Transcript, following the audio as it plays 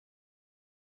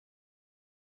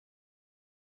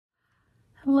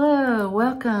Hello,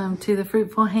 welcome to the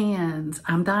Fruitful Hands.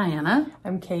 I'm Diana.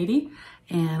 I'm Katie.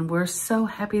 And we're so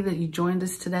happy that you joined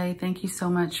us today. Thank you so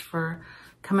much for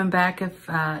coming back if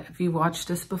you watched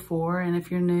us before. And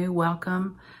if you're new,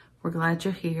 welcome. We're glad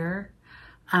you're here.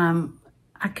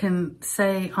 I can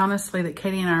say honestly that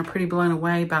Katie and I are pretty blown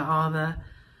away by all the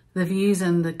views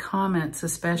and the comments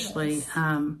especially.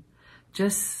 Yes.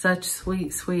 Just such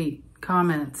sweet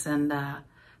comments and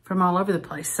from all over the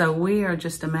place. So we are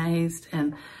just amazed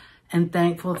and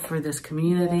thankful for this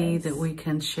community that we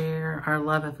can share our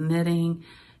love of knitting,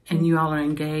 and you all are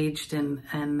engaged and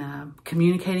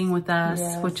communicating with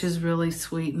us, which is really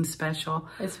sweet and special.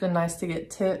 It's been nice to get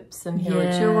tips and hear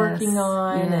what you're working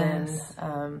on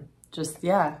and just,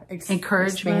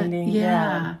 encouragement.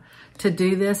 To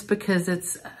do this, because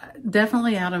it's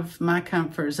definitely out of my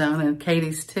comfort zone and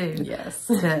Katie's too. Yes.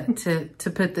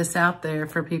 to put this out there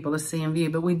for people to see and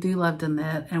view. But we do love to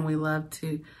knit, and we love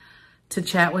to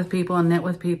chat with people and knit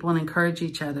with people and encourage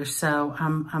each other. So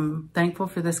I'm thankful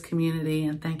for this community,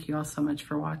 and thank you all so much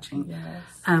for watching. Yes.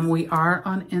 We are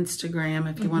on Instagram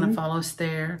if you want to follow us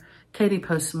there. Katie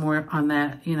posts more on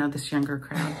that, you know, this younger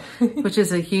crowd, which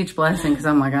is a huge blessing, because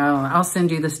I'm like, I'll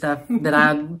send you the stuff that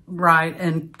I write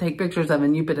and take pictures of,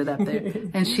 and you put it up there.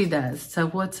 And she does. So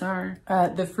what's our?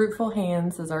 The Fruitful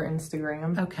Hands is our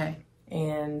Instagram. Okay.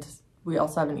 And we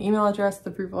also have an email address,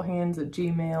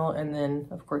 thefruitfulhands@gmail.com, and then,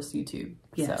 of course, YouTube.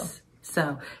 Yes.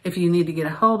 So if you need to get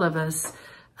a hold of us,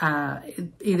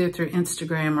 either through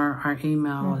Instagram or our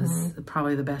email is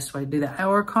probably the best way to do that,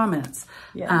 or comments.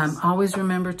 Yes. Always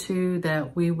remember too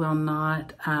that we will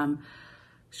not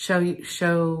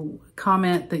show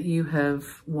comment that you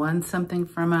have won something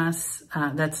from us.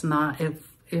 That's not if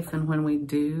and when we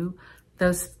do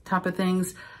those type of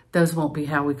things. Those won't be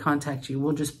how we contact you.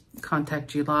 We'll just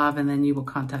contact you live, and then you will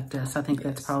contact us. I think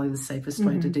that's probably the safest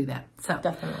way to do that. So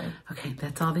definitely. Okay,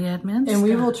 that's all the admin. And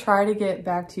we will try to get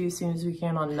back to you as soon as we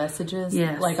can on messages.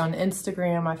 Yes. Like on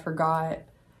Instagram, I forgot.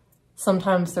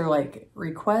 Sometimes they're like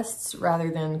requests rather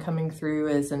than coming through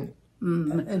as an,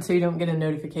 and so you don't get a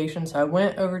notification. So I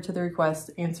went over to the requests,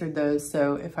 answered those.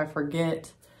 So if I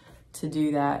forget to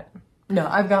do that, no,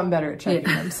 I've gotten better at checking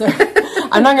them. So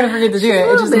I'm not going to forget to do it.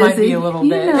 It just might be a little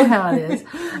bit. You know how it is.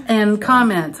 And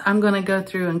comments. I'm going to go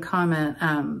through and comment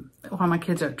while my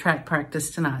kids are at track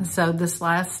practice tonight. So this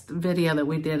last video that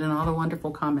we did and all the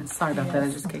wonderful comments. Sorry about that.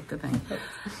 I just kicked the thing.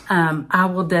 I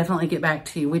will definitely get back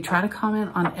to you. We try to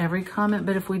comment on every comment,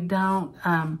 but if we don't,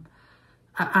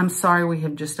 I'm sorry we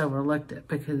have just overlooked it,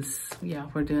 because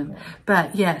we're doing.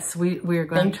 But yes, we are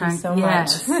going to try. Thank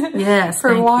you so much. Yes,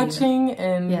 for watching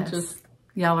and just.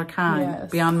 Y'all are kind,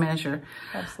 beyond measure.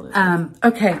 Absolutely.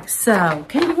 Okay, so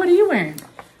Katie, what are you wearing?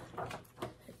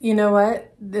 You know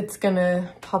what? It's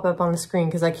gonna pop up on the screen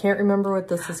because I can't remember what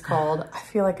this is called. I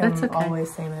feel like I'm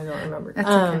always saying I don't remember. That's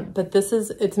okay. But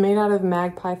it's made out of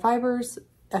Magpie fibers.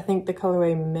 I think the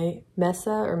colorway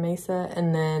Mesa,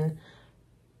 and then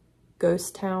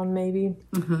Ghost Town maybe.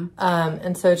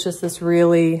 And so it's just this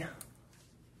really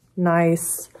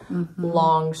nice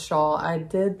long shawl. I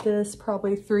did this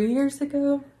probably 3 years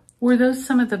ago. Were those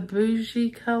some of the bougie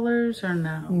colors or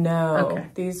no? No. Okay.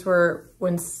 These were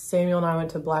when Samuel and I went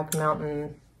to Black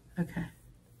Mountain. Okay.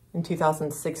 In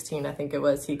 2016, I think it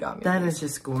was, he got me. That is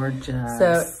just gorgeous.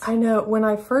 So I know when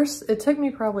it took me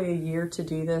probably a year to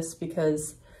do this,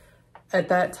 because at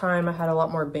that time I had a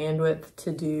lot more bandwidth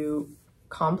to do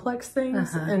complex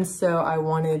things. And so I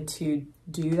wanted to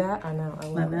do that. I know. I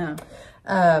love it.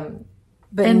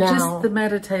 But and now, just the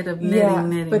meditative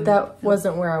knitting. But that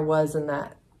wasn't where I was in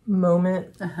that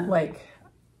moment. Like,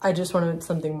 I just wanted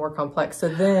something more complex. So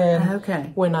then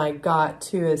when I got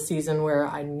to a season where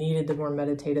I needed the more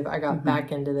meditative, I got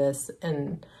back into this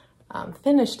and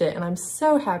finished it. And I'm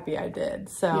so happy I did.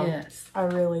 So I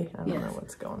don't know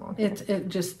what's going on here.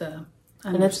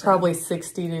 And it's probably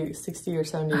 60 or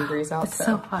 70 degrees out. It's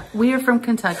so hot. We are from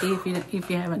Kentucky,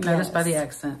 if you haven't noticed by the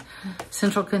accent.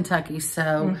 Central Kentucky.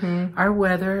 So our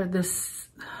weather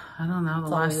I don't know, the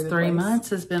last 3 months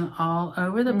has been all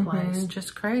over the place.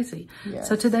 Just crazy.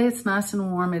 So today it's nice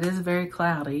and warm. It is very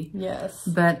cloudy. Yes.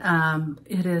 But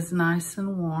it is nice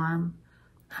and warm.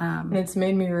 And it's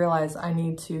made me realize I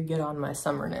need to get on my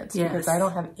summer knits, because I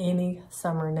don't have any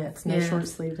summer knits. No short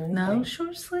sleeves or anything. No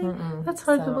short sleeve? That's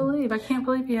hard to believe. I can't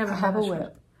believe you haven't. I have a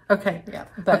whip. Okay. Yeah.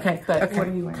 But what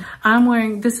are you wearing? I'm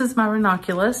wearing, this is my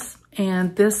Ranunculus,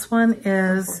 and this one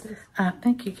is,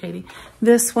 thank you, Katie.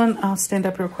 This one, I'll stand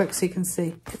up real quick so you can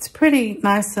see. It's pretty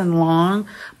nice and long.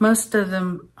 Most of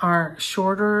them are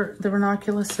shorter, the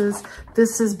Ranunculuses.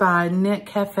 This is by Knit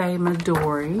Cafe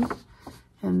Midori.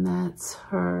 And that's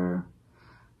her.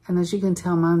 And as you can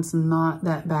tell, mine's not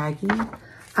that baggy.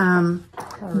 I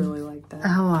really like that.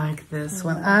 I like this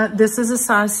one. This is a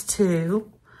size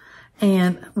 2.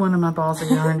 And one of my balls of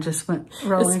yarn just went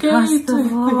rolling across the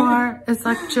floor. It's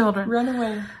like children. Run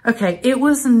away. Okay, it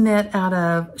was knit out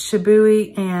of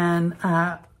SHIBUI and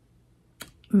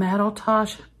Madeline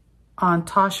Tosh on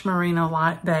Tosh Merino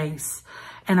light base.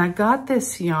 And I got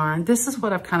this yarn. This is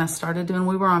what I've kind of started doing.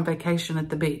 We were on vacation at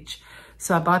the beach.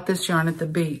 So I bought this yarn at the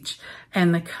beach.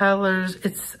 And the colors,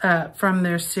 it's from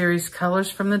their series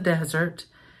Colors from the Desert.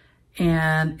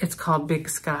 And it's called Big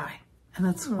Sky. And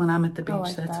that's when I'm at the beach.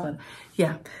 Like that's that. what,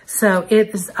 yeah. So it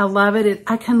is, I love it.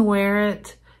 I can wear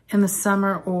it in the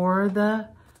summer or the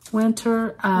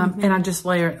winter. And I just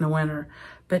layer it in the winter.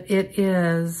 But it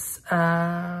is,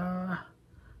 I'm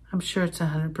sure it's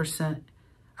 100%.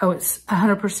 Oh, it's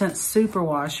 100%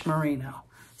 superwash merino.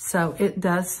 So it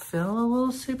does feel a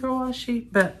little superwashy,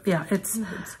 but yeah, it's,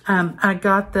 I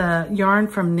got the yarn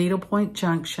from Needlepoint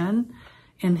Junction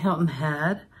in Hilton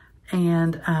Head,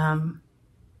 and I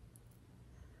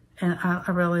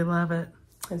really love it.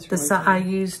 It's really I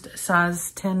used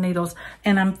size 10 needles,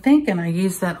 and I'm thinking I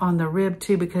used that on the rib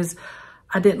too, because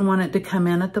I didn't want it to come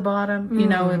in at the bottom. You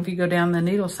know, if you go down the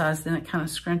needle size, then it kind of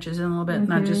scrunches in a little bit,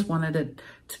 and I just wanted it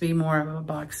to be more of a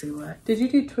boxy look. Did you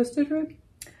do twisted rib?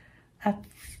 I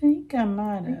think I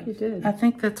might have. I think you did. I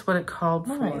think that's what it called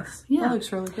for. Yeah. That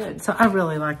looks really good. So I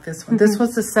really like this one. This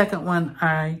was the second one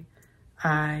I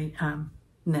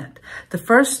knit. The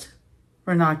first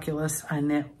Ranunculus I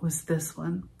knit was this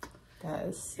one. That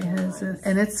is so nice. nice.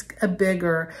 And it's a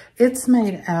bigger, it's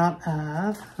made out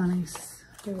of, let me see.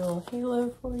 A little halo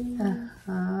for you.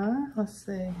 Let's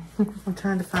see. I'm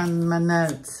trying to find my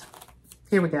notes.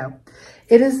 Here we go.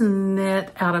 It is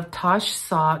knit out of Tosh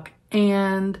sock,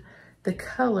 and the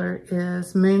color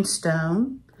is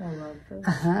Moonstone. I love this.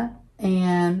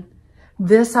 And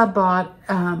this I bought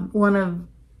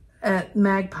at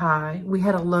Magpie. We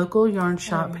had a local yarn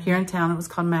shop here in town. It was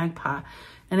called Magpie.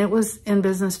 And it was in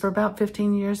business for about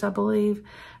 15 years, I believe.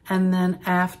 And then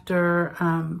after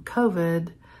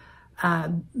COVID,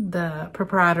 the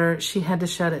proprietor, she had to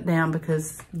shut it down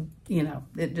because, you know,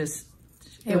 it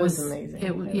was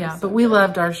amazing. Yeah, but we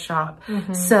loved our shop.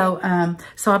 So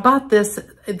I bought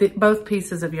both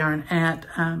pieces of yarn at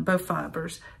both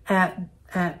fibers at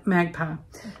Magpie.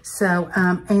 So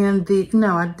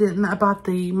no, I didn't. I bought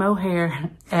the mohair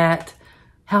at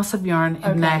House of Yarn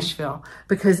in Nashville,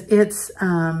 because it's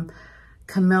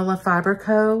Camellia Fiber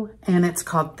Co, and it's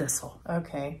called Thistle.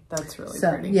 Okay, that's really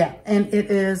pretty. Yeah, and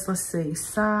it is, let's see,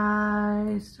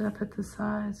 size, did I put the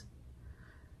size?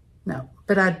 No,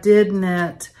 but I did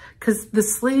knit, because the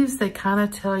sleeves, they kind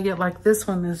of tell you, like this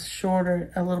one is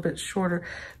shorter, a little bit shorter,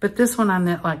 but this one I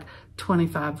knit like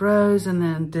 25 rows and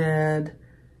then did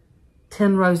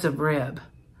 10 rows of rib.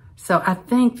 So I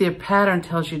think the pattern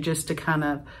tells you just to kind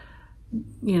of,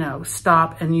 you know,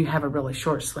 stop and you have a really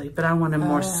short sleeve, but I wanted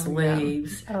more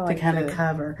sleeves to kind of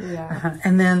cover. Yeah.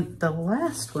 And then the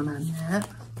last one I knit.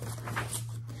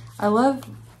 I love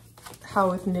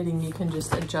how with knitting you can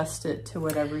just adjust it to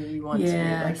whatever you want to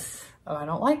knit. Like, oh, I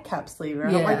don't like cap sleeve, or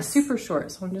I don't like super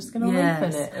short, so I'm just going to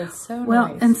lengthen it. It's so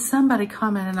nice. And somebody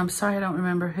commented, I'm sorry, I don't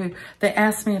remember who, they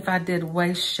asked me if I did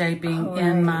waist shaping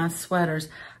in my sweaters.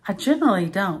 I generally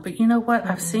don't, but you know what?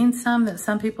 I've seen some that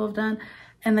some people have done,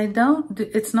 and they don't,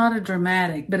 it's not a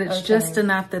dramatic, but it's just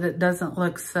enough that it doesn't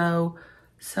look so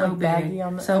like big, baggy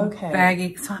on the,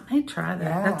 baggy. So I may try that.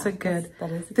 Yeah, that's a good,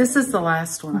 this is the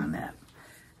last one on that.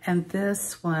 And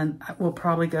this one will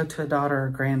probably go to a daughter or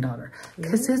granddaughter,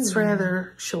 because it's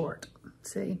rather short.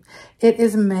 See, it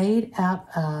is made out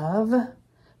of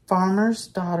Farmer's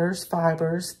Daughter's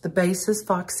fibers. The base is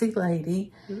Foxy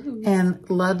Lady, and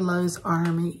Ludlow's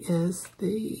Army is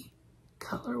the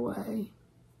colorway.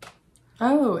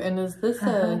 Oh, and is this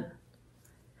a...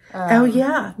 oh,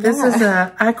 yeah. This is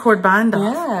a I-cord bind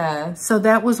off. Yeah. So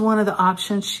that was one of the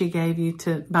options she gave you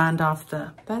to bind off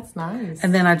the... That's nice.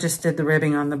 And then I just did the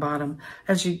ribbing on the bottom.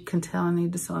 As you can tell, I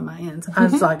need to sew my ends. I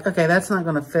was like, okay, that's not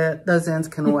going to fit. Those ends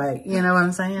can wait. You know what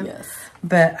I'm saying? Yes.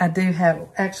 But I do have,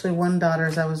 actually one daughter,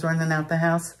 as I was running out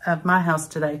of my house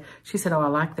today, she said, oh, I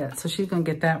like that. So she's going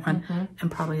to get that one.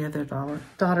 And probably other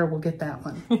daughter will get that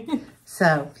one.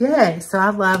 So, yay. So I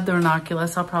love the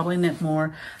Ranunculus. I'll probably knit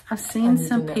more. I've seen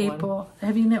some people.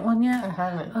 Have you knit one yet? I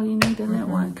haven't. Oh, you need to knit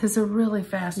one, because they're really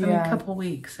fast. I mean, a couple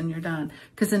weeks and you're done.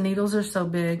 Because the needles are so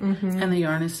big and the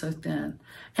yarn is so thin.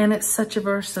 And it's such a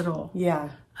versatile. Yeah.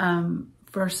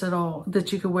 Versatile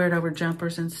that you could wear it over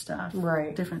jumpers and stuff.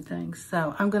 Right. Different things.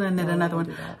 So I'm going to knit another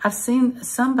one. I've seen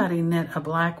somebody knit a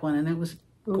black one, and it was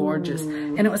gorgeous.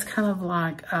 And it was kind of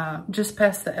like just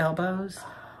past the elbows,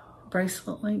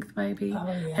 bracelet length maybe. Oh,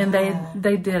 yeah. And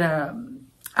they did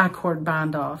I-cord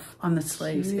bind off on the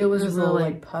sleeves. It was really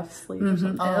like puff sleeve or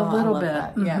something. A little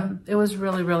bit. Yeah. It was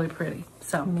really, really pretty.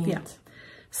 So, yeah.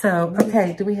 So,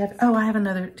 okay, do we have, I have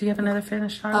another, do you have another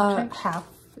finished object? Half.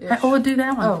 Oh, we'll do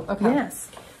that one. Oh, okay. Yes.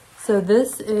 So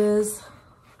this is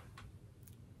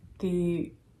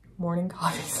the morning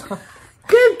coffee sock.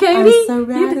 Good, Katie. I'm so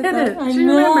bad you at did that. it. I She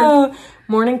know. remembered.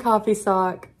 Morning coffee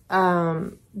sock.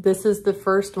 This is the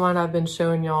first one I've been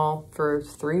showing y'all for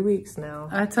 3 weeks now.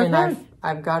 That's okay. And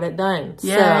I've got it done.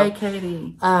 Yay, so,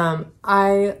 Katie.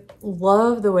 I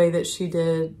love the way that she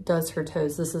does her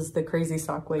toes. This is the Crazy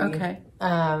Sock Lady. Okay.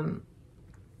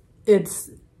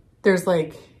 There's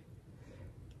like,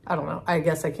 I don't know. I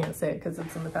guess I can't say it because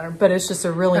it's in the pattern, but it's just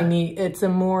a really neat, it's a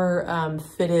more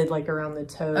fitted like around the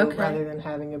toe rather than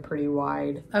having a pretty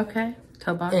wide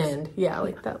toe box end. Yeah,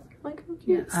 like that. Like,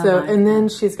 yeah, so, and then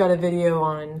she's got a video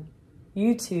on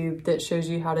YouTube that shows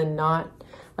you how to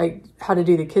how to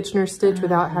do the Kitchener stitch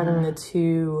without having the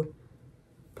two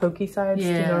pokey sides. Yes.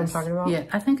 Do you know what I'm talking about? Yeah,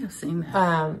 I think I've seen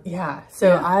that. Yeah.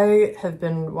 So I have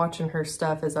been watching her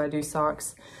stuff as I do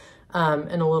socks.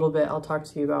 In a little bit, I'll talk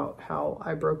to you about how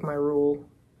I broke my rule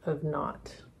of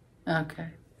not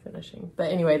finishing.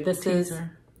 But anyway, this is,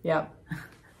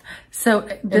 So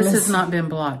this has not been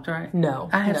blocked, right? No.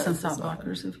 I have some sock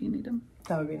blockers if you need them.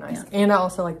 That would be nice. Yeah. And I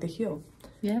also like the heel.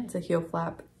 Yeah. It's a heel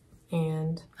flap.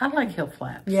 And I like heel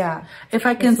flaps. Yeah. If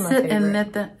I can sit and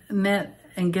knit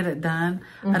and get it done,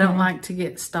 I don't like to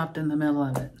get stopped in the middle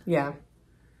of it. Yeah.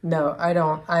 No, I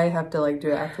don't. I have to like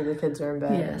do it after the kids are in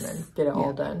bed and then get it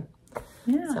all done.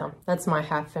 Yeah. So that's my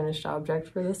half finished object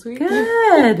for this week.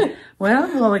 Good. Well,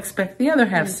 we'll expect the other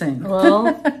half soon.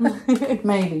 Well,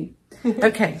 maybe.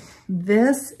 Okay.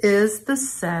 This is the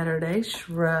Saturday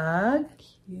Shrug.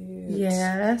 Cute.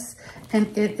 Yes. And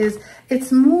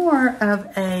it's more of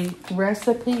a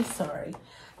recipe,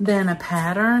 than a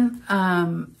pattern.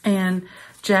 And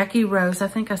Jackie Rose, I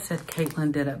think I said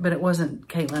Caitlin did it, but it wasn't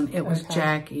Caitlin. It was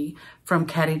Jackie from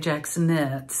Caddy Jack's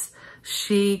Knits.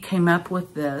 She came up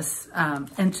with this.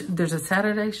 And there's a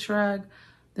Saturday Shrug.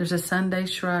 There's a Sunday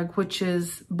Shrug, which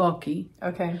is bulky.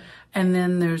 Okay. And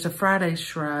then there's a Friday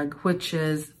Shrug, which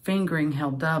is fingering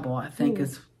held double, I think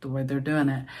is the way they're doing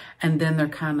it. And then they're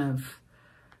kind of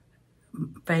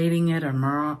fading it or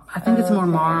I think it's more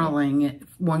marling it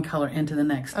one color into the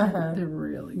next. They're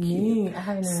really cute. I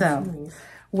haven't seen these.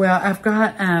 Well, I've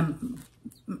got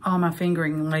all my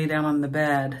fingering laid out on the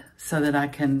bed so that I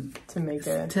can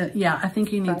I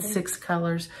think you need 6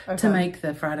 colors to make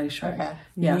the Friday Shrug.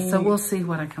 Yeah, so we'll see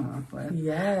what I come up with.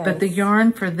 Yes. But the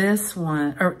yarn for this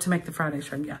one, or to make the Friday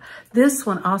Shrug, this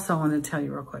one also I want to tell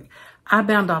you real quick. I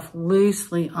bound off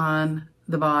loosely on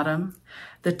the bottom.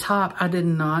 The top, I did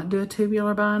not do a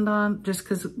tubular bind on just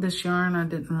because this yarn I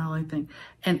didn't really think.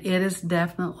 And it is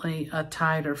definitely a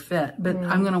tighter fit, but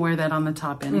I'm going to wear that on the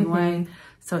top anyway,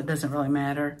 so it doesn't really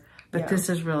matter. But this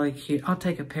is really cute. I'll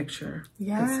take a picture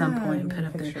at some point and put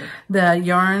up there. The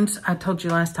yarns, I told you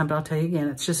last time, but I'll tell you again.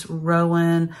 It's just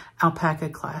Rowan Alpaca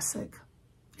Classic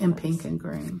in pink and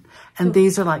green. And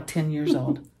these are like 10 years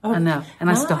old. I know. And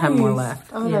I still have more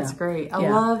left. Oh, that's great. I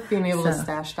love being able to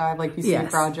stash dive like you see a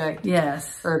project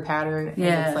or a pattern. And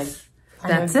it's like,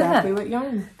 I know exactly what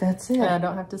yarn. That's it. And I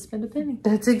don't have to spend a penny.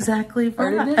 That's exactly right.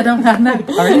 Already did I don't have no.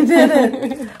 Already did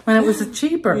it. When it was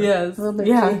cheaper. Yes. A little bit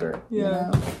cheaper. Yeah. You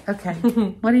know? Okay.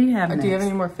 What do you have next? Do you have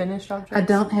any more finished objects? I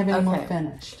don't have any more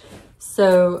finished.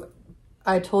 So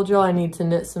I told y'all I need to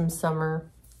knit some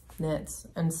summer knits.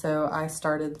 And so I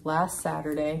started last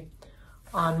Saturday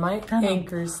on my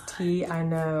Anchors tee. I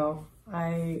know.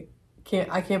 I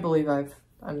can't believe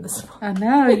I'm this far. I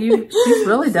know. She's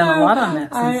really done a lot on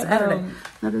that since Saturday.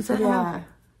 Now, does that have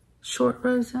short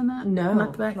rows in it? No,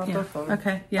 not the back. Not the front.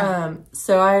 Okay. Yeah.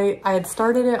 So I had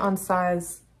started it on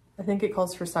size, I think it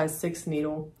calls for size 6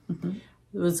 needle.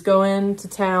 It was going to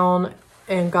town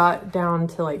and got down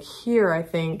to like here, I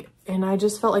think. And I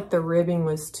just felt like the ribbing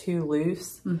was too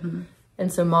loose.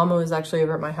 And so Mama was actually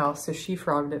over at my house, so she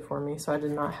frogged it for me, so I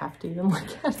did not have to even look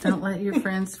at it. Don't let your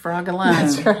friends frog alone.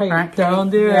 That's right.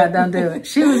 Don't do it. Yeah, don't do it.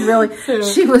 She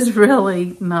was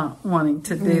really not wanting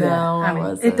to do that. I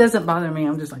mean, it doesn't bother me.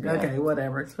 I'm just like, okay,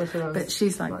 whatever. But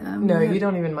she's like, no, you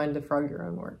don't even mind to frog your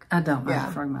own work. I don't mind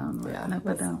to frog my own work. No,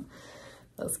 I don't.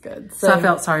 That's good. So I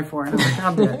felt sorry for her. I was like,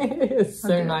 I'll do it. It's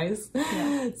so nice.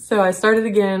 Yeah. So I started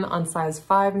again on size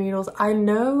 5 needles.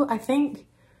 I think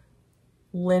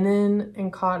linen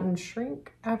and cotton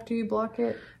shrink after you block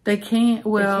it. They can't.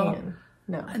 Well, they can.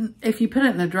 No. If you put it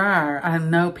in the dryer, I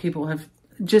know people have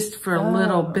just for a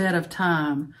little bit of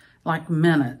time, like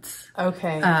minutes.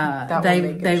 Okay.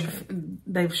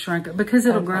 They've shrunk it because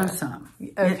it'll grow some.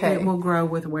 Okay. It will grow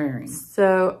with wearing.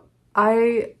 So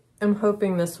I am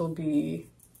hoping this will be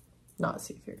not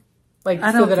see-through. Like,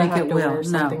 I so don't that think I have it to will. wear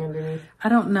something No. underneath. I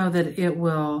don't know that it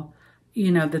will,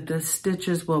 you know, that the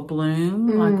stitches will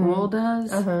bloom like wool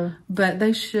does, but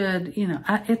they should, you know,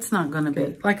 it's not going to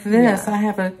be like this. I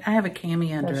have a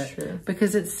cami under it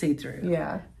because it's see-through.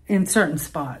 Yeah. In certain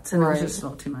spots, and it was just a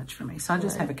little too much for me. So I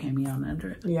just have a cami on under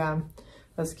it. Yeah.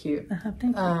 That's cute.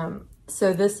 Thank you.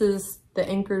 So this is the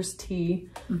Anchors Tee,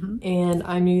 and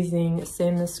I'm using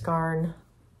Samniscarn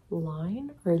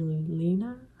Line or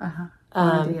Lena? One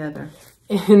or the other.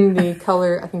 In the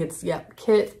color, I think it's,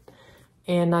 Kit,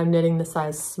 and I'm knitting the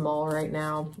size small right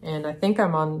now, and I think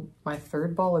I'm on my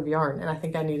 3rd ball of yarn, and I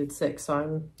think I needed 6,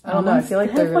 so I don't know, I feel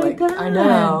like they're like, done. I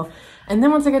know. And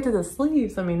then once I get to the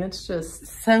sleeves, I mean, it's just,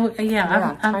 so,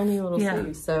 tiny little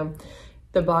sleeves, so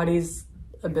the body's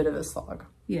a bit of a slog.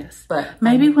 Yes. But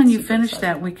maybe when you finish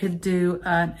that, we could do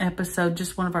an episode,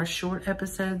 just one of our short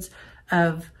episodes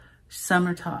of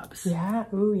summer tops. Yeah.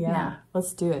 Ooh, yeah.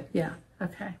 Let's do it. Yeah.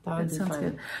 Okay. That sounds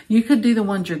good. You could do the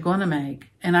ones you're going to make,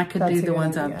 and I could do the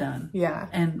ones I've done. Yeah.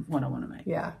 And what I want to make.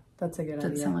 Yeah. That's a good idea.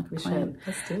 That sound like a plan.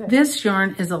 Let's do it. This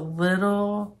yarn is a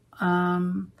little,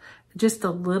 just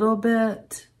a little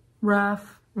bit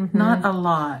rough. Not a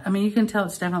lot. I mean, you can tell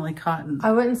it's definitely cotton.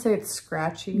 I wouldn't say it's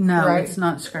scratchy. No, it's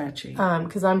not scratchy.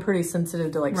 Because I'm pretty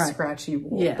sensitive to like scratchy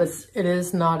wool. Yes. But it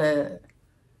is not a,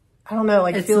 I don't know,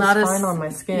 like it feels fine on my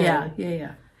skin.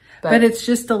 Yeah. But it's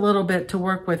just a little bit to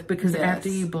work with because after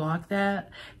you block that,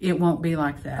 it won't be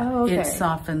like that. Oh, okay. It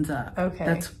softens up.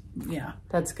 Okay.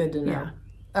 That's good to know.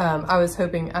 Yeah. I was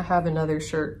hoping, I have another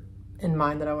shirt in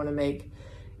mind that I want to make,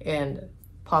 and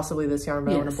possibly this yarn,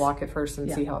 but I want to block it first and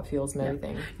see how it feels and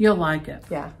everything. You'll like it.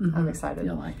 Yeah, I'm excited.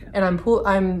 You'll like it. And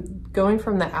I'm going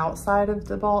from the outside of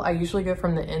the ball. I usually go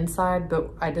from the inside,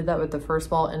 but I did that with the first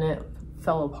ball and it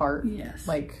fell apart. Yes.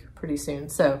 Like pretty soon.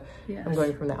 So I'm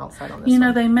going from the outside on this You know,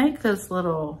 one. they make those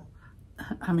little,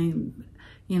 I mean,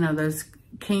 you know, those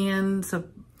cans of,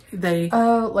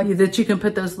 like that you can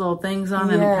put those little things on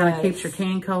and it kind of keeps your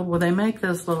can cold. Well, they make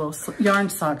those little yarn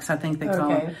socks, I think they call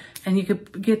them. And you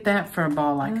could get that for a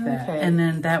ball like that. And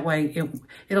then that way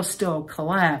it'll still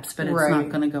collapse, but it's not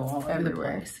going to go all over the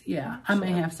place. Yeah. I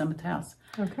may have some at the house.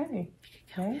 Okay.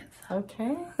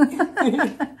 Okay.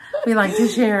 We like to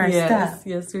share our stuff.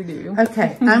 Yes, we do.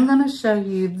 Okay. I'm going to show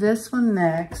you this one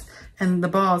next. And the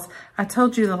balls, I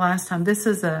told you the last time, this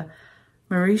is a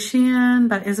Mariechen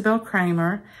by Isabel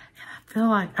Kramer. And I feel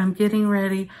like I'm getting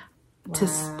ready to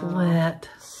split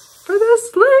for the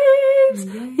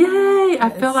sleeves. Yay! I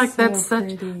feel like that's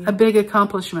such a big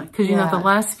accomplishment. Because, you know, the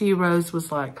last few rows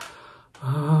was like,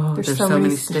 oh, there's so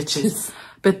many stitches.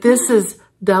 But this is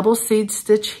double seed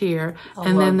stitch here.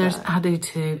 And then there's, I do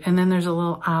too. And then there's a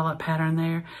little eyelet pattern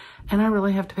there. And I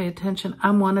really have to pay attention.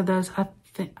 I'm one of those, I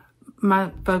think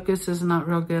my focus is not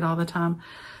real good all the time.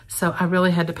 So I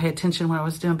really had to pay attention to what I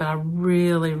was doing, but I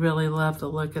really, really love the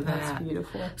look of that. That's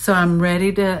beautiful. So I'm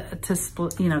ready to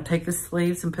split, you know, take the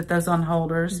sleeves and put those on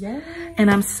holders. Yay.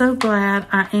 And I'm so glad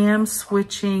I am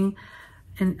switching,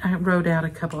 and I wrote out a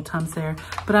couple of times there,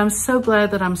 but I'm so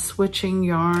glad that I'm switching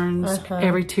yarns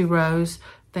every 2 rows.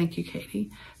 Thank you,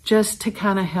 Katie. Just to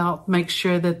kind of help make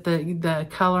sure that the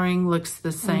coloring looks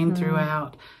the same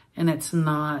throughout, and it's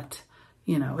not,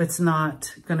 you know, it's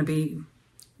not going to be,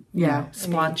 you know,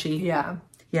 splotchy. Yeah.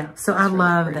 So I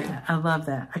love that. I love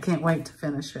that. I can't wait to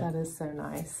finish it. That is so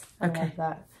nice. I love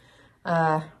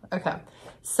that. Okay.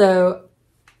 So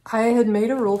I had made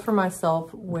a rule for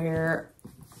myself where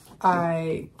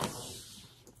I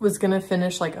was going to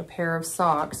finish like a pair of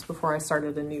socks before I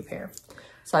started a new pair.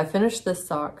 So I finished this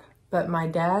sock, but my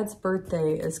dad's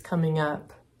birthday is coming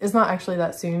up. It's not actually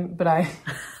that soon, but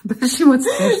but she wants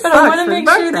to but I want to make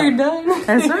sure they're done.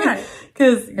 That's right.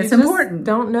 Because it's important.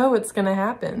 Don't know what's going to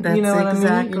happen. That's you know what I mean? You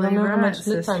don't know right, how much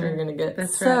knit time you're going to get.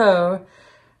 That's so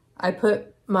I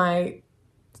put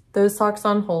those socks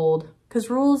on hold because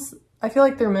rules, I feel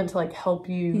like they're meant to like help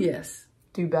you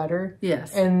do better.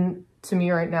 Yes. And to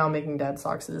me right now, making dad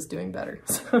socks is doing better.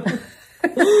 So,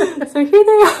 so here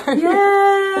they are.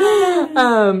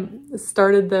 Yay!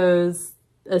 Started those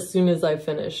as soon as I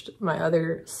finished my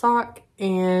other sock.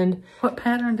 And what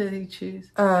pattern did he choose?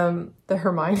 The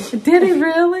Hermione. Did he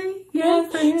really?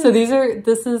 Yes. So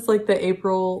this is like the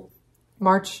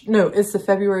it's the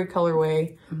February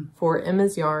colorway for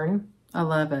Emma's yarn. I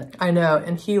love it. I know,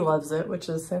 and he loves it, which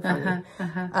is so funny.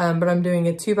 But I'm doing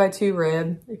a 2x2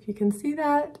 rib, if you can see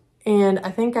that. And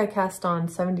I think I cast on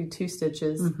 72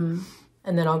 stitches.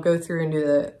 And then I'll go through and do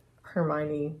the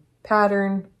Hermione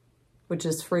pattern, which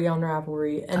is free on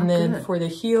Ravelry. And then for the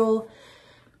heel,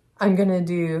 I'm going to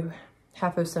do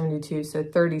half of 72, so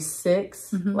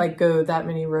 36. Like go that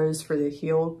many rows for the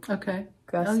heel. Okay.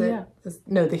 Gusset.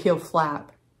 No, the heel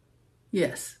flap.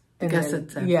 Yes. The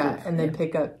gusset. Yeah, and then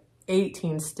pick up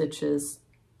 18 stitches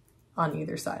on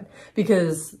either side.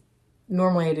 Because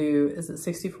normally I do, is it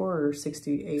 64 or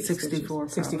 68? 64.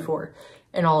 64.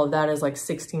 And all of that is like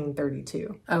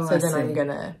 1632. Oh, so then I'm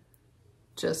gonna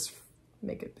just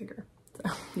make it bigger.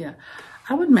 So. Yeah.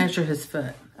 I would measure his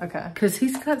foot. Okay. Because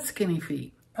he's got skinny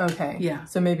feet. Okay. Yeah.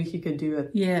 So maybe he could do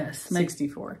it. Yes.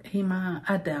 64. He might.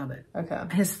 I doubt it.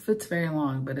 Okay. His foot's very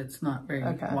long, but it's not very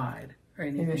wide or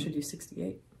anything. Maybe I should do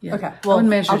 68. Yeah. Okay. Well,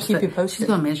 I'll keep you posted. She's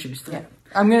gonna measure stuff. Yeah.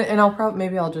 I'm gonna, and I'll probably,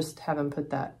 maybe I'll just have him put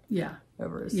that. Yeah.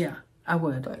 Over his. Yeah. I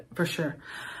would, for sure.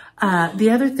 The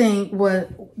other thing was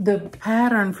the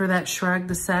pattern for that shrug,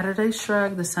 the Saturday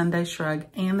shrug, the Sunday shrug,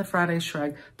 and the Friday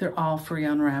shrug, they're all free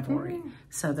on Ravelry.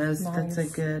 So those, that's a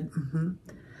good,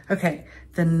 Okay,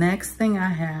 the next thing I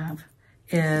have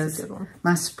is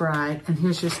my Sprite, and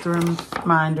here's just a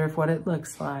reminder of what it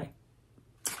looks like.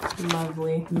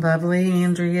 Lovely. Lovely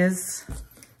Andrea's.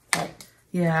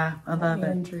 Yeah, I love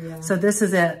it. So this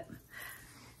is it.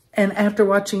 And after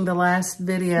watching the last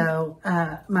video,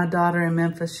 my daughter in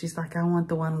Memphis, she's like, I want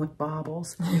the one with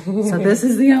baubles. So this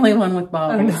is the only one with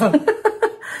baubles.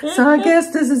 So I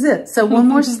guess this is it. So one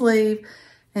more sleeve,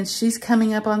 and she's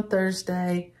coming up on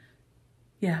Thursday.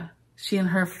 Yeah, she and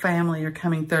her family are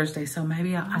coming Thursday. So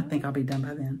maybe I think I'll be done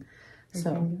by then.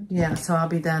 So yeah, so I'll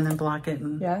be done and block it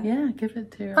and give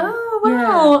it to her. Oh wow!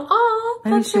 Yeah. Oh,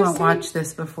 maybe she won't watch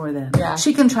this before then. Yeah,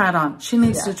 she can try it on. She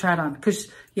needs to try it on because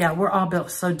we're all built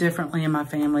so differently in my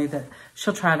family that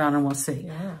she'll try it on and we'll see.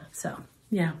 Yeah. So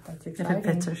yeah, that's exciting. If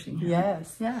it fits her, she can.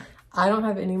 Yes. Yeah. I don't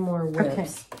have any more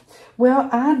whips. Okay. Well,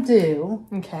 I do.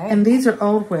 Okay. And these are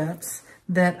old whips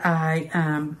that I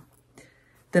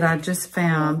just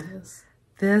found.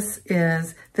 This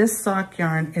sock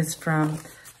yarn is from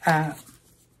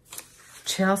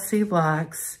Chelsea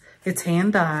Luxe. It's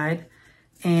hand dyed,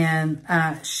 and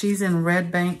she's in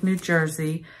Red Bank, New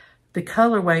Jersey. The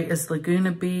colorway is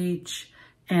Laguna Beach,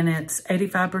 and it's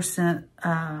 85%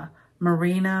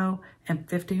 merino and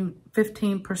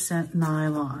 15%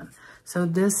 nylon. So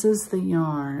this is the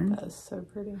yarn. That's so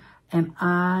pretty. And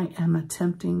I am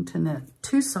attempting to knit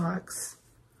 2 socks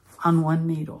on 1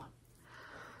 needle.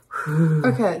 Whew.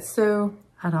 Okay, so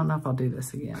I don't know if I'll do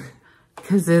this again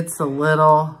because it's a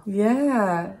little,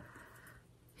 you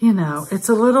know, it's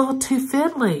a little too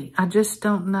fiddly. I just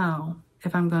don't know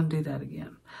if I'm going to do that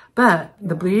again. But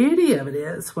the beauty of it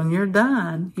is when you're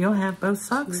done, you'll have both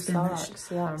socks finished.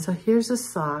 So here's the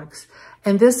socks.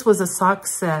 And this was a sock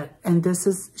set, and this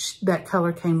is, that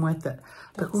color came with it.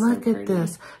 But look at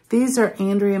this. These are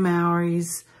Andrea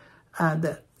Mowry's,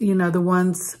 you know, the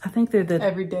ones, I think they're the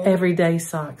everyday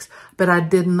socks. But I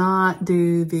did not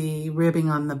do the ribbing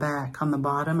on the back, on the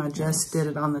bottom. I just did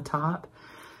it on the top.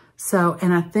 So,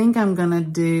 and I think I'm going to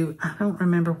do, I don't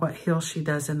remember what heel she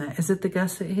does in that. Is it the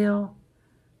gusset heel?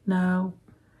 No.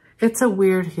 It's a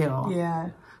weird heel. Yeah.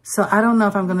 So I don't know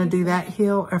if I'm going to do that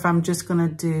heel or if I'm just going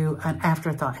to do an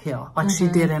afterthought heel like she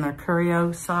did in her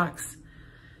Curio socks.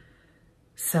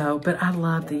 So, but I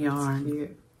love the yarn.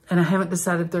 Cute. And I haven't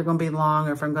decided if they're going to be long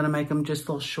or if I'm going to make them just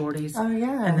little shorties. Oh,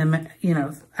 yeah. And then, you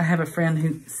know, I have a friend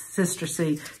who, Sister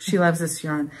C, she loves this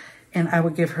yarn. And I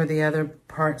would give her the other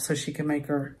part so she can make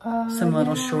her some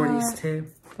little shorties too.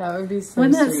 That would be so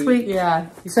Wouldn't that sweet? Yeah,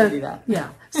 you should do that. Yeah.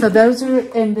 So those are,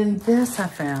 and then this I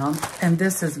found, and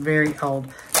this is very old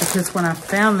because when I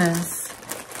found this,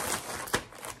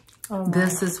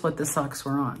 this is what the socks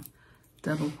were on,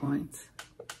 double points.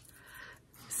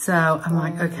 So I'm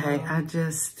like, okay,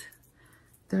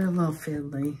 they're a little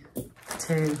fiddly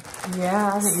too.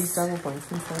 Yeah, I haven't used double points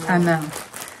since so long. I know.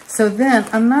 So then,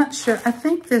 I'm not sure, I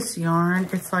think this yarn,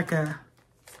 it's like a,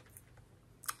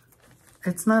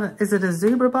 it's not a, is it a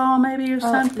zebra ball maybe or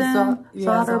something?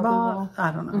 Solder ball?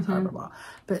 I don't know, solder ball.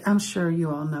 But I'm sure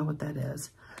you all know what that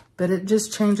is. But it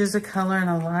just changes the color and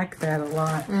I like that a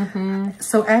lot.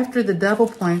 So after the double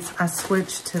points, I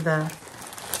switched to the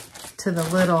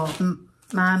little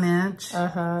 9-inch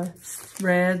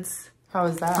reds. How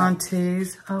is that? On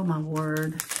 2s. Oh my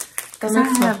word. That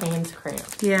makes my hands cramp.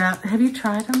 Yeah. Have you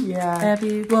tried them? Yeah. Have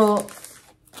you? Well,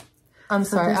 I'm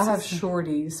sorry. I have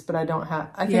shorties, but I don't have.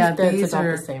 I think that's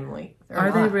about the same length.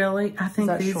 Are they really? I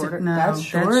think these are. No, that's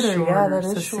shorter. Yeah, that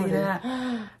is shorter. See that?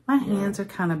 My hands are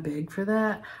kind of big for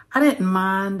that. I didn't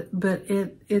mind, but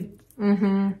it.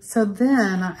 So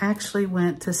then I actually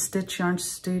went to Stitch Yarn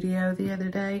Studio the other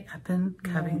day up in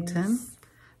Covington.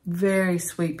 Very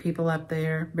sweet people up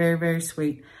there. Very, very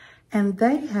sweet. And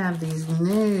they have these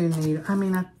new needles. I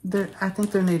mean, I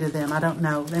think they're new to them. I don't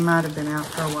know. They might have been out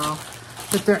for a while.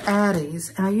 but they're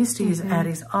Addies. And I used to use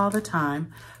Addies all the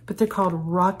time, but they're called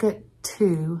Rocket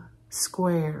 2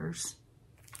 squares.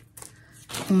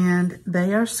 And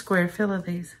they are square. Feel of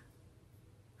these.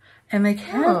 And they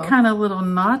have kind of little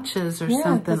notches or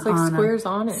something like on squares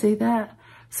them. on it. See that?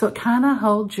 So it kind of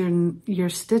holds your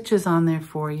stitches on there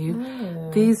for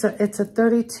you. These are, it's a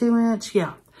 32 inch.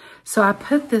 Yeah. So I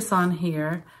put this on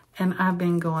here and I've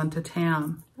been going to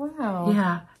town. Wow.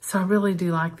 Yeah. So I really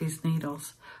do like these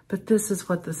needles. But this is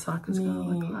what the sock is going to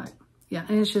look like. Yeah.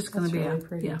 And it's just going to be really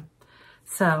pretty. Yeah.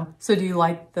 So do you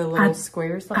like the little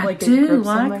squares? I do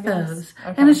like those.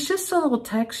 Okay. And it's just a little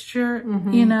texture,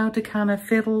 you know, to kind of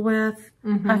fiddle with,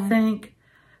 I think.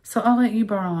 So I'll let you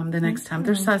borrow them the next time.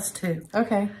 They're size 2.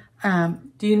 Okay.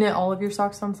 Do you knit all of your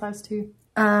socks on size 2?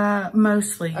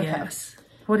 Mostly, yes.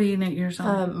 What do you knit yours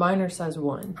on? Mine are size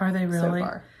 1. Are they really? So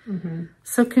far.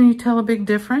 So can you tell a big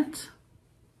difference?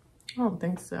 I don't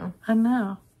think so. I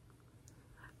know.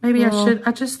 Maybe I should.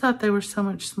 I just thought they were so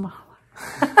much smaller.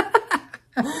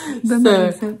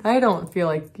 So I don't feel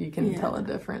like you can tell a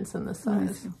difference in the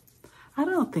size. I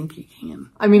don't think you can.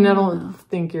 I mean, I don't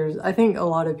think yours. I think a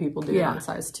lot of people do on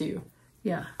size 2.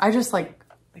 Yeah. I just like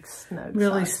snug.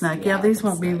 Really snug. Yeah, these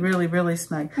won't be really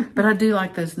snug. But I do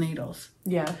like those needles.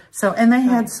 Yeah. So, and they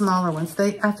had smaller ones.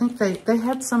 I think they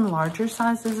had some larger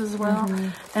sizes as well.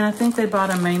 And I think they bought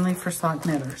them mainly for sock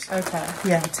knitters. Okay.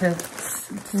 Yeah,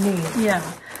 neat.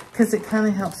 Yeah, because it kind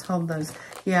of helps hold those.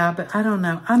 Yeah, but I don't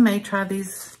know. I may try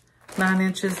these 9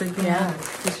 inches again. Yeah,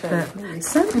 you should. But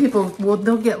some people,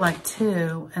 they'll get like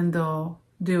 2 and they'll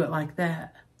do it like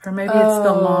that. Or maybe it's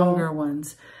the longer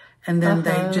ones. And then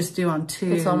they just do on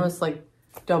 2. It's almost like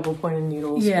double pointed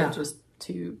needles, but just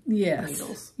 2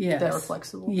 needles that are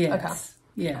flexible. Yes. Okay.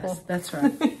 Yes, cool. That's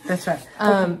right. That's right.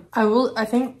 I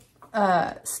think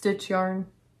Stitch Yarn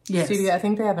Studio, I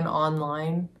think they have an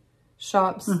online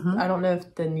shops. I don't know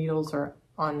if the needles are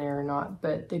on there or not,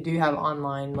 but they do have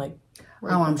online, like,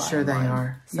 oh, I'm sure they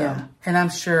are. So, yeah. And I'm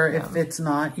sure if it's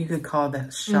not, you could call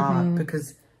that shop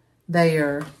because they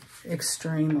are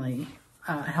extremely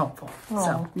helpful.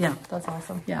 So, yeah. That's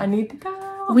awesome. Yeah. I need to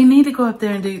go. We need to go up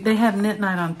there and they have knit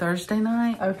night on Thursday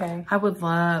night. Okay. I would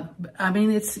love, I mean,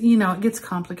 it's, you know, it gets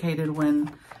complicated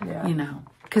when, you know,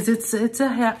 because it's a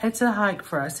hike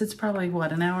for us. It's probably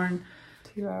what, an hour and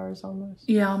 2 hours almost.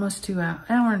 Yeah, almost 2 hours.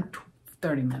 Hour and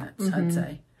 30 minutes, I'd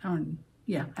say. Hour and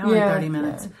 30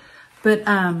 minutes. But,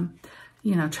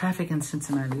 you know, traffic in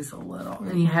Cincinnati is a little,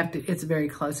 and you have to, it's very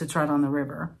close. It's right on the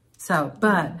river. So,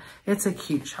 but it's a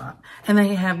cute shop. And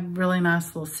they have really nice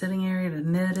little sitting area to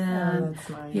knit in. Oh, that's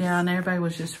nice. Yeah, and everybody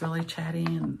was just really chatty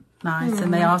and nice.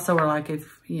 And they also were like,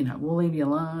 if, you know, we'll leave you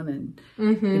alone and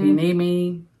if you need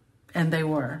me. And they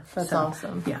were. That's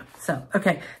awesome. Yeah. So,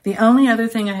 okay. The only other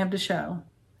thing I have to show,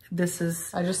 this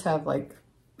is... I just have like...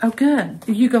 Oh, good.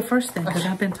 You go first then, because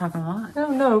I've been talking a lot.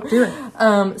 Oh, no. Do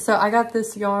it. So I got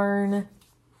this yarn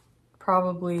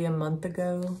probably a month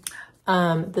ago.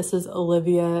 This is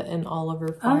Olivia and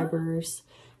Oliver Fibers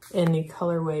in the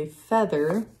colorway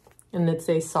Feather. And it's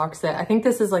a sock set. I think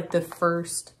this is like the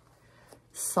first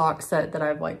sock set that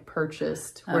I've like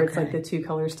purchased where it's like the 2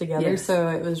 colors together. So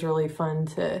it was really fun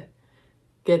to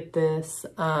get this.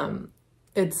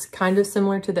 It's kind of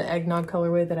similar to the eggnog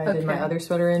colorway that I did my other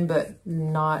sweater in, but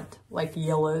not like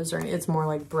yellows or anything. It's more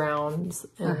like browns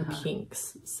and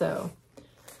pinks. So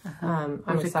I'm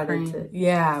excited to,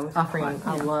 with cream.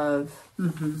 I love,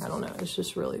 I don't know, it's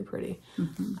just really pretty.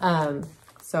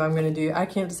 So I'm going to do, I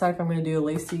can't decide if I'm going to do a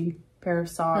lacy pair of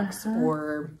socks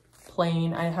or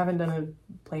plain. I haven't done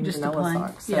a plain vanilla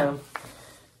sock. So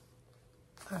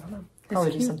I don't know.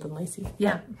 Probably do something lacy.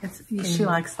 Yeah, she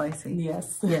likes lacy.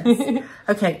 Yes. Yes.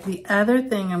 Okay, the other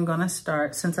thing I'm going to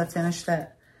start, since I finished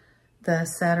the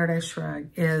Saturday Shrug,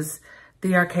 is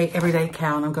DRK Everyday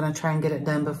Cow, and I'm going to try and get it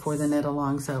done before the knit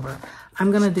along's over.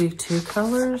 I'm going to do 2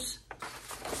 colors.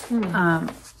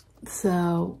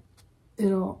 So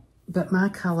it'll, but my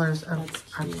colors are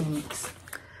pinks.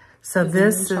 So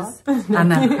this is, I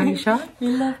know, are you shocked?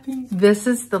 You love pink. This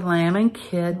is the Lamb and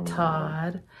Kid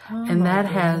Todd, and that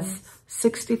has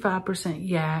 65%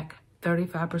 yak,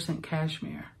 35%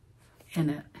 cashmere in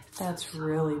it. That's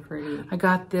really pretty. I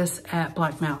got this at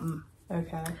Black Mountain.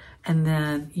 Okay. And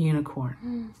then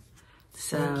Unicorn.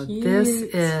 So this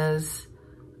is,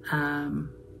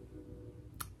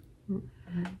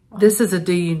 this is a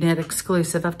Do You Knit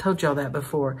exclusive. I've told y'all that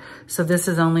before. So this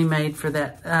is only made for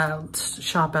that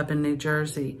shop up in New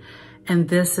Jersey. And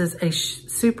this is a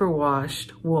super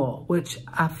washed wool, which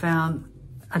I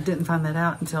didn't find that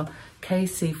out until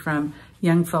Casey from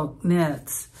Young Folk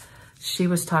Knits she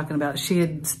was talking about, she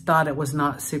had thought it was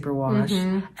not superwash.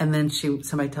 And then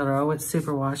somebody told her, oh, it's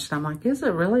superwashed. And I'm like, is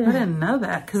it really? I didn't know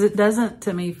that. Because it doesn't,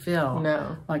 to me, feel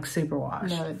like superwash.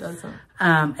 No, it doesn't.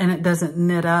 And it doesn't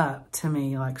knit up to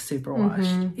me like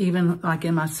superwash. Even like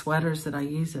in my sweaters that I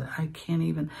use it, I can't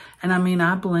even. And I mean,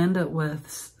 I blend it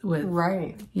with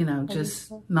you know,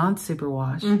 just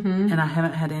non-superwash. And I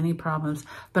haven't had any problems.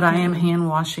 But I am hand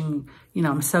washing, you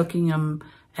know, I'm soaking them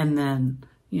and then,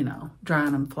 you know,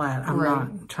 drying them flat. I'm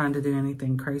not trying to do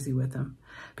anything crazy with them.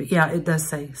 But yeah, it does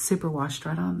say superwashed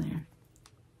right on there.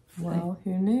 Well,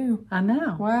 who knew? I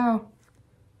know. Wow.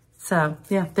 So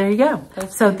yeah, there you go.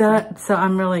 So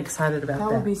I'm really excited about that.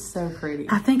 That will be so pretty.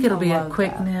 I think it'll be a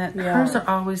quick knit. Yeah. Hers are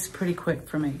always pretty quick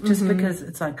for me, just because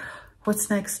it's like, what's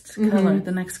next color?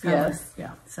 The next color. Yes.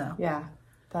 Yeah. So yeah,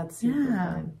 that's super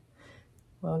fun.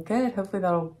 Well, good. Hopefully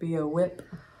that'll be a whip.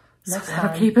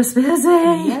 That'll keep us busy.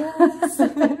 Yes.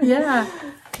 Yeah.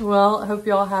 Well, I hope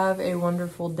y'all have a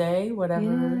wonderful day,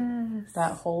 whatever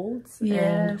that holds.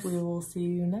 Yes. And we will see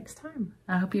you next time.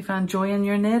 I hope you found joy in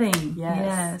your knitting.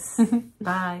 Yes. Yes.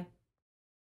 Bye.